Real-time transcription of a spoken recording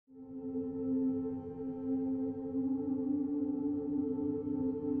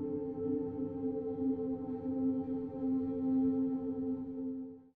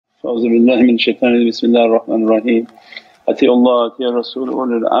A'udhu billahi min shaitanir bismillahir rahmanir raheem. Ati'ullah ati'ur Rasul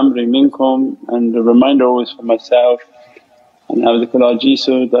ulul amri minkum. And a reminder always for myself, and abdukul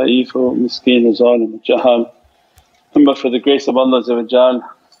ajizu da'ifu miskeen zalim jahal. But for the grace of Allah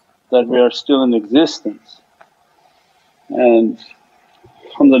that we are still in existence. And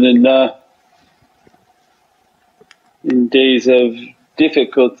alhamdulillah, in days of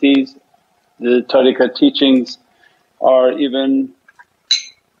difficulties the tariqah teachings are even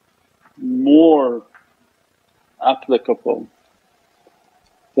more applicable,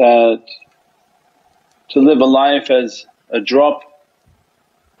 that to live a life as a drop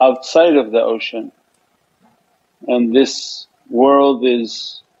outside of the ocean, and this world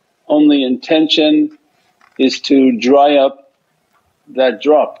is only intention is to dry up that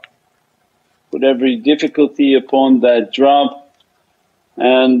drop, put every difficulty upon that drop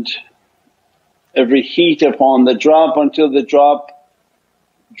and every heat upon the drop until the drop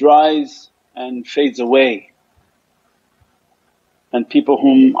dries and fades away. And people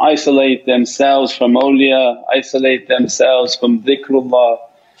whom isolate themselves from awliya, isolate themselves from dhikrullah,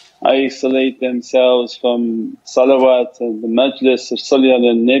 isolate themselves from salawat and the majlis of salli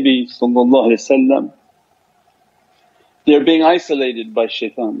ala Nabi, they're being isolated by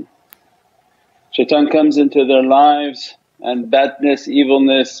shaitan. Shaitan comes into their lives and badness,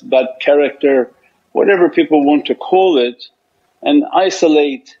 evilness, bad character, whatever people want to call it, and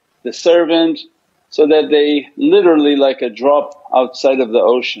isolate the servant so that they literally like a drop outside of the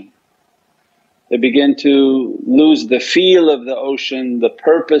ocean. They begin to lose the feel of the ocean, the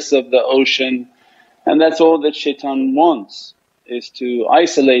purpose of the ocean, and that's all that shaitan wants, is to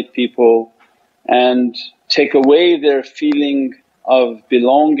isolate people and take away their feeling of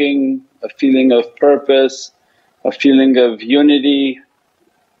belonging, a feeling of purpose, a feeling of unity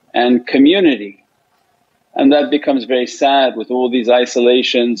and community. And that becomes very sad with all these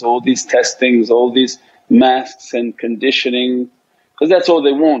isolations, all these testings, all these masks and conditioning, because that's all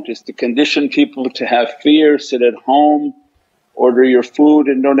they want, is to condition people to have fear, sit at home, order your food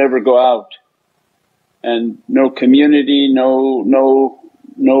and don't ever go out. And no community, no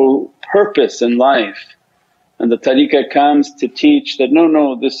purpose in life. And the tariqah comes to teach that,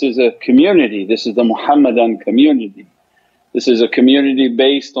 no, this is a community, this is the Muhammadan community. This is a community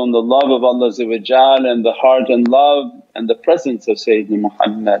based on the love of Allah and the heart and love and the presence of Sayyidina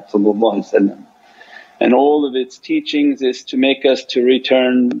Muhammad. And all of its teachings is to make us to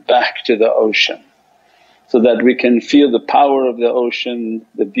return back to the ocean, so that we can feel the power of the ocean,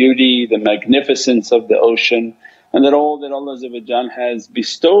 the beauty, the magnificence of the ocean, and that all that Allah has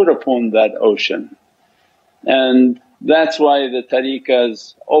bestowed upon that ocean. And that's why the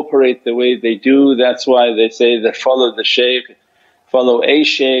tariqahs operate the way they do, that's why they say that follow the shaykh, follow a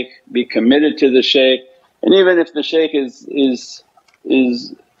shaykh, be committed to the shaykh. And even if the shaykh is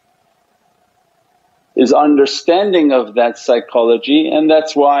understanding of that psychology, and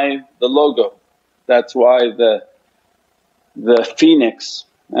that's why the logo, that's why the phoenix,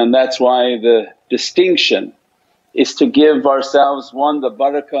 and that's why the distinction is to give ourselves one, the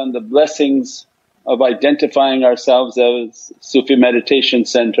barakah and the blessings of identifying ourselves as Sufi meditation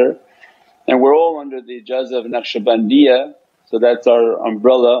center. And we're all under the ijazah of Naqshbandiya, so that's our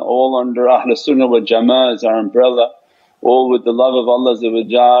umbrella, all under Ahlus Sunnah wal Jama'ah is our umbrella, all with the love of Allah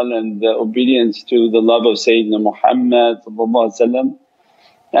and the obedience to the love of Sayyidina Muhammad.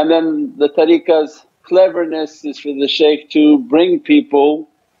 And then the tariqah's cleverness is for the shaykh to bring people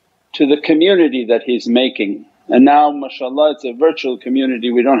to the community that he's making. And now mashaAllah it's a virtual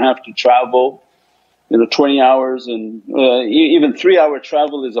community, we don't have to travel 20 hours, and even 3-hour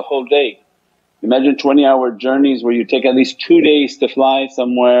travel is a whole day. Imagine 20-hour journeys where you take at least 2 days to fly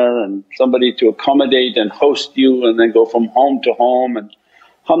somewhere and somebody to accommodate and host you, and then go from home to home. And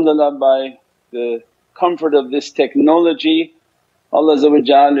alhamdulillah, by the comfort of this technology Allah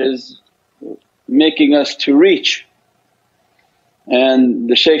is making us to reach. And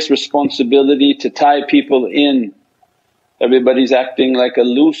the shaykh's responsibility to tie people in, everybody's acting like a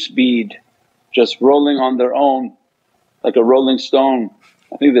loose bead, just rolling on their own like a rolling stone.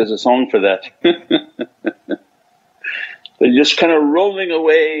 I think there's a song for that. They're just kind of rolling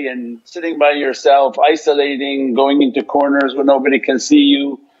away and sitting by yourself, isolating, going into corners where nobody can see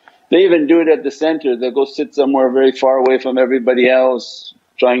you. They even do it at the center, they'll go sit somewhere very far away from everybody else,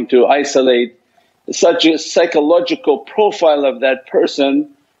 trying to isolate. Such a psychological profile of that person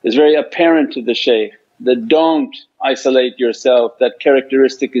is very apparent to the shaykh, that don't isolate yourself, that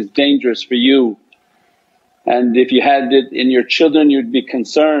characteristic is dangerous for you. And if you had it in your children you'd be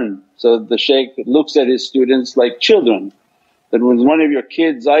concerned. So the shaykh looks at his students like children, that when one of your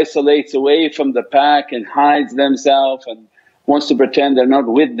kids isolates away from the pack and hides themselves and wants to pretend they're not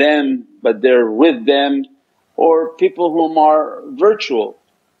with them but they're with them, or people whom are virtual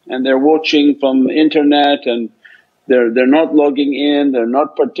and they're watching from internet and they're not logging in, they're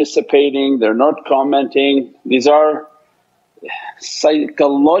not participating, they're not commenting. These are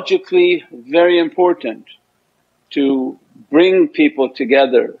psychologically very important to bring people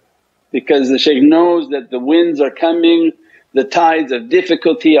together, because the shaykh knows that the winds are coming, the tides of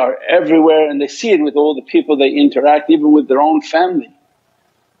difficulty are everywhere, and they see it with all the people they interact, even with their own family.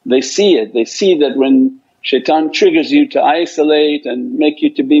 They see it, they see that when shaitan triggers you to isolate and make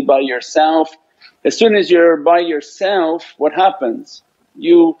you to be by yourself, as soon as you're by yourself what happens?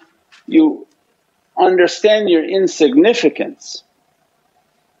 You understand your insignificance,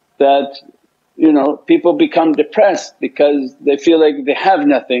 that people become depressed because they feel like they have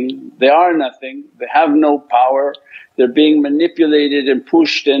nothing, they are nothing, they have no power, they're being manipulated and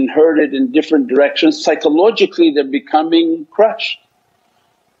pushed and herded in different directions. Psychologically they're becoming crushed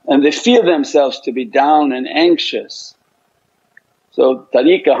and they feel themselves to be down and anxious. So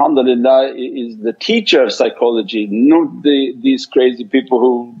Tariqah alhamdulillah is the teacher of psychology, not these crazy people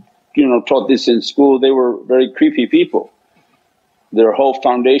who taught this in school. They were very creepy people. Their whole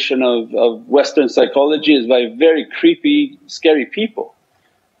foundation of Western psychology is by very creepy, scary people.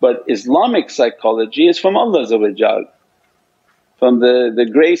 But Islamic psychology is from Allah, from the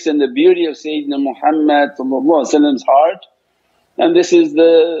grace and the beauty of Sayyidina Muhammad's heart, and this is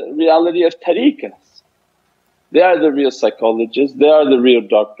the reality of tariqahs. They are the real psychologists, they are the real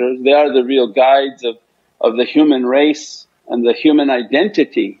doctors, they are the real guides of the human race and the human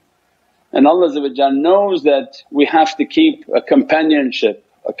identity. And Allah knows that we have to keep a companionship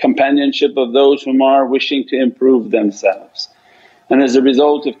of those whom are wishing to improve themselves. And as a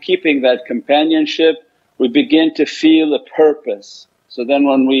result of keeping that companionship we begin to feel a purpose. So then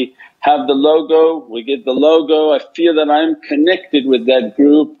when we have the logo, we get the logo, I feel that I'm connected with that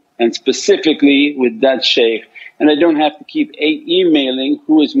group and specifically with that shaykh, and I don't have to keep emailing,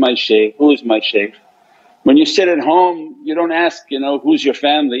 who is my shaykh, who is my shaykh. When you sit at home you don't ask, who's your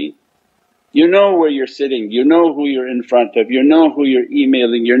family. You know where you're sitting, you know who you're in front of, you know who you're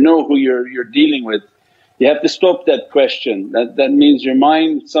emailing, you know who you're dealing with. You have to stop that question, that means your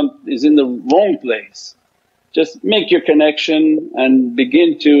mind is in the wrong place. Just make your connection and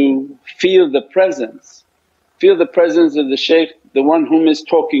begin to feel the presence. Feel the presence of the shaykh, the one whom is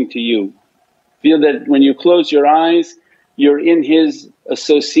talking to you. Feel that when you close your eyes you're in his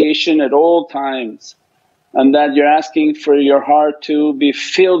association at all times, and that you're asking for your heart to be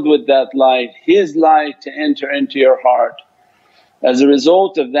filled with that light, his light to enter into your heart. As a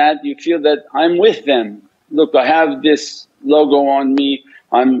result of that you feel that I'm with them. Look, I have this logo on me,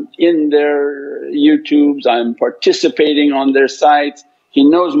 I'm in their YouTubes, I'm participating on their sites, he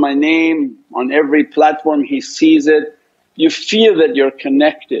knows my name on every platform, he sees it. You feel that you're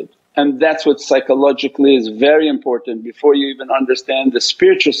connected, and that's what psychologically is very important. Before you even understand the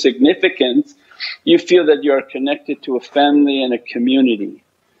spiritual significance, you feel that you are connected to a family and a community.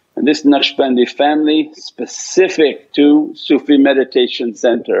 And this Naqshbandi family specific to Sufi meditation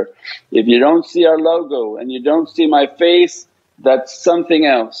center. If you don't see our logo and you don't see my face, that's something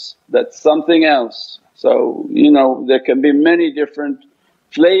else, that's something else. So there can be many different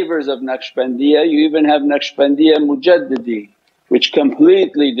flavors of Naqshbandiya. You even have Naqshbandiya Mujaddidi, which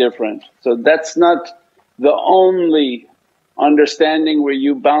completely different. So that's not the only understanding where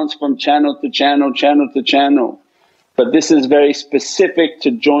you bounce from channel to channel, channel to channel. But this is very specific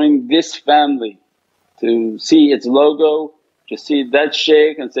to join this family, to see its logo, to see that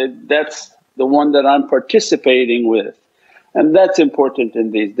shaykh and say, that's the one that I'm participating with. And that's important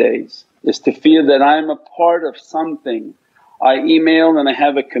in these days, is to feel that I'm a part of something. I email and I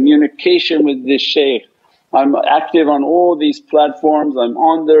have a communication with this shaykh, I'm active on all these platforms, I'm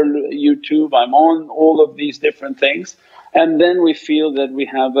on their YouTube, I'm on all of these different things. And then we feel that we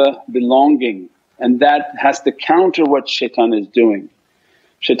have a belonging, and that has to counter what shaitan is doing.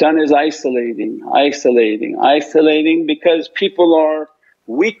 Shaitan is isolating, isolating, isolating, because people are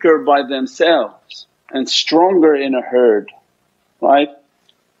weaker by themselves and stronger in a herd, right?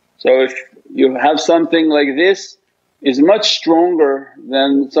 So if you have something like this is much stronger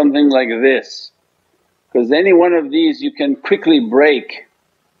than something like this, because any one of these you can quickly break.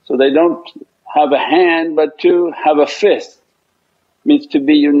 So they don't have a hand but to have a fist, means to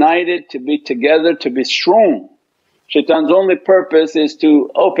be united, to be together, to be strong. Shaitan's only purpose is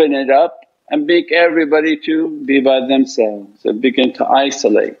to open it up and make everybody to be by themselves and begin to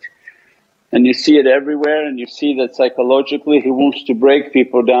isolate. And you see it everywhere, and you see that psychologically he wants to break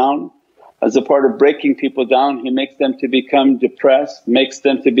people down. As a part of breaking people down he makes them to become depressed, makes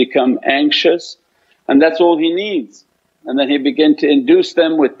them to become anxious, and that's all he needs. And then he began to induce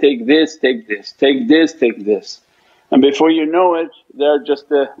them with, take this, take this, take this, take this. And before you know it they're just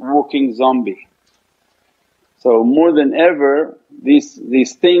a walking zombie. So more than ever these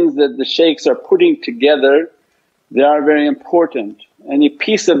things that the shaykhs are putting together, they are very important. Any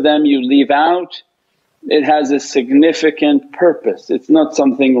piece of them you leave out, it has a significant purpose, it's not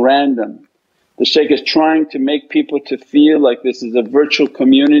something random. The shaykh is trying to make people to feel like this is a virtual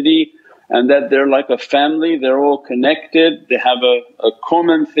community and that they're like a family, they're all connected, they have a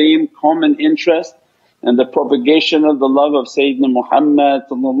common theme, common interest, and the propagation of the love of Sayyidina Muhammad.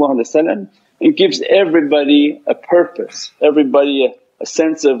 It gives everybody a purpose, everybody a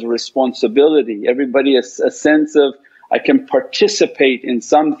sense of responsibility, everybody a sense of, I can participate in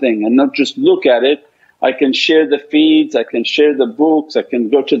something and not just look at it. I can share the feeds, I can share the books, I can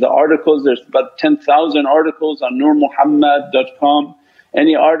go to the articles. There's about 10,000 articles on nurmuhammad.com.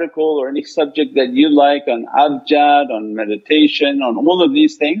 Any article or any subject that you like on abjad, on meditation, on all of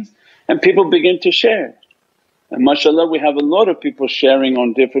these things, and people begin to share. And mashallah we have a lot of people sharing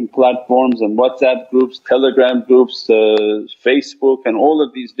on different platforms and WhatsApp groups, Telegram groups, Facebook and all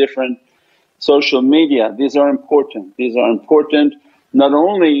of these different social media. These are important, these are important not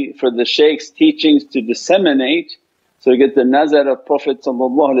only for the shaykh's teachings to disseminate, so you get the nazar of Prophet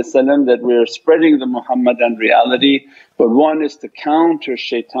that we are spreading the Muhammadan reality, but one is to counter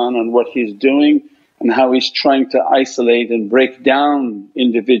shaitan on what he's doing and how he's trying to isolate and break down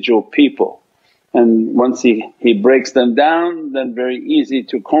individual people. And once he breaks them down then very easy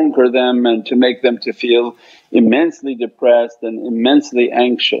to conquer them and to make them to feel immensely depressed and immensely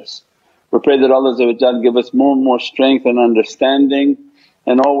anxious. We pray that Allah give us more and more strength and understanding,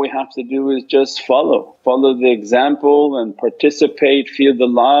 and all we have to do is just follow the example and participate, feel the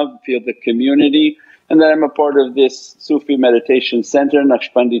love, feel the community. And that I'm a part of this Sufi meditation center,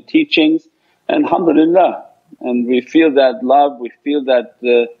 Naqshbandi teachings, and alhamdulillah. And we feel that love, we feel that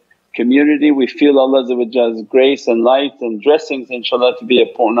community, we feel Allah's grace and light and dressings inshaAllah to be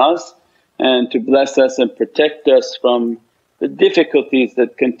upon us and to bless us and protect us from the difficulties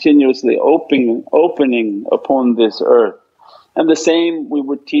that continuously opening upon this earth. And the same we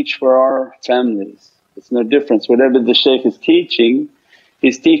would teach for our families, it's no difference. Whatever the shaykh is teaching,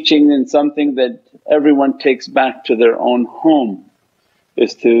 he's teaching in something that everyone takes back to their own home,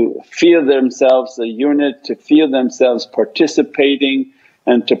 is to feel themselves a unit, to feel themselves participating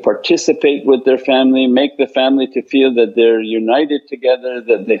and to participate with their family, make the family to feel that they're united together,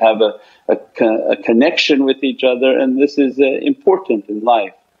 that they have a connection with each other, and this is important in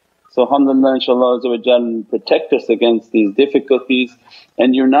life. So alhamdulillah inshaAllah protect us against these difficulties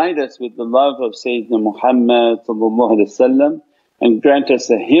and unite us with the love of Sayyidina Muhammad and grant us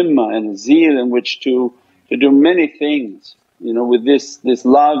a himmah and a zeal in which to do many things. With this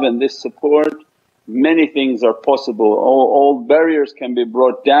love and this support many things are possible, all barriers can be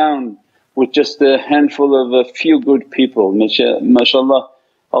brought down with just a handful of a few good people. MashaAllah,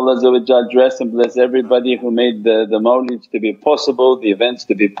 Allah dress and bless everybody who made the mawlids to be possible, the events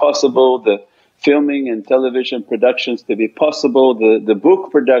to be possible, the filming and television productions to be possible, the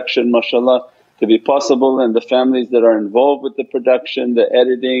book production mashaAllah to be possible, and the families that are involved with the production, the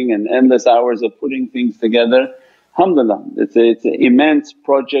editing and endless hours of putting things together. Alhamdulillah, it's an immense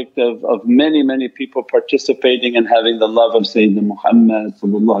project of many people participating and having the love of Sayyidina Muhammad.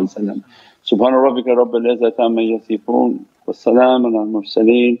 Subhana rabbika rabbil izzati amma yasifoon wa salaamun ala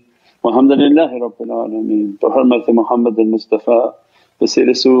al-mursaleen walhamdulillahi rabbil alameen. Bi hurmati Muhammad al-Mustafa bi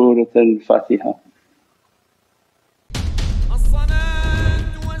siri Surat al-Fatiha.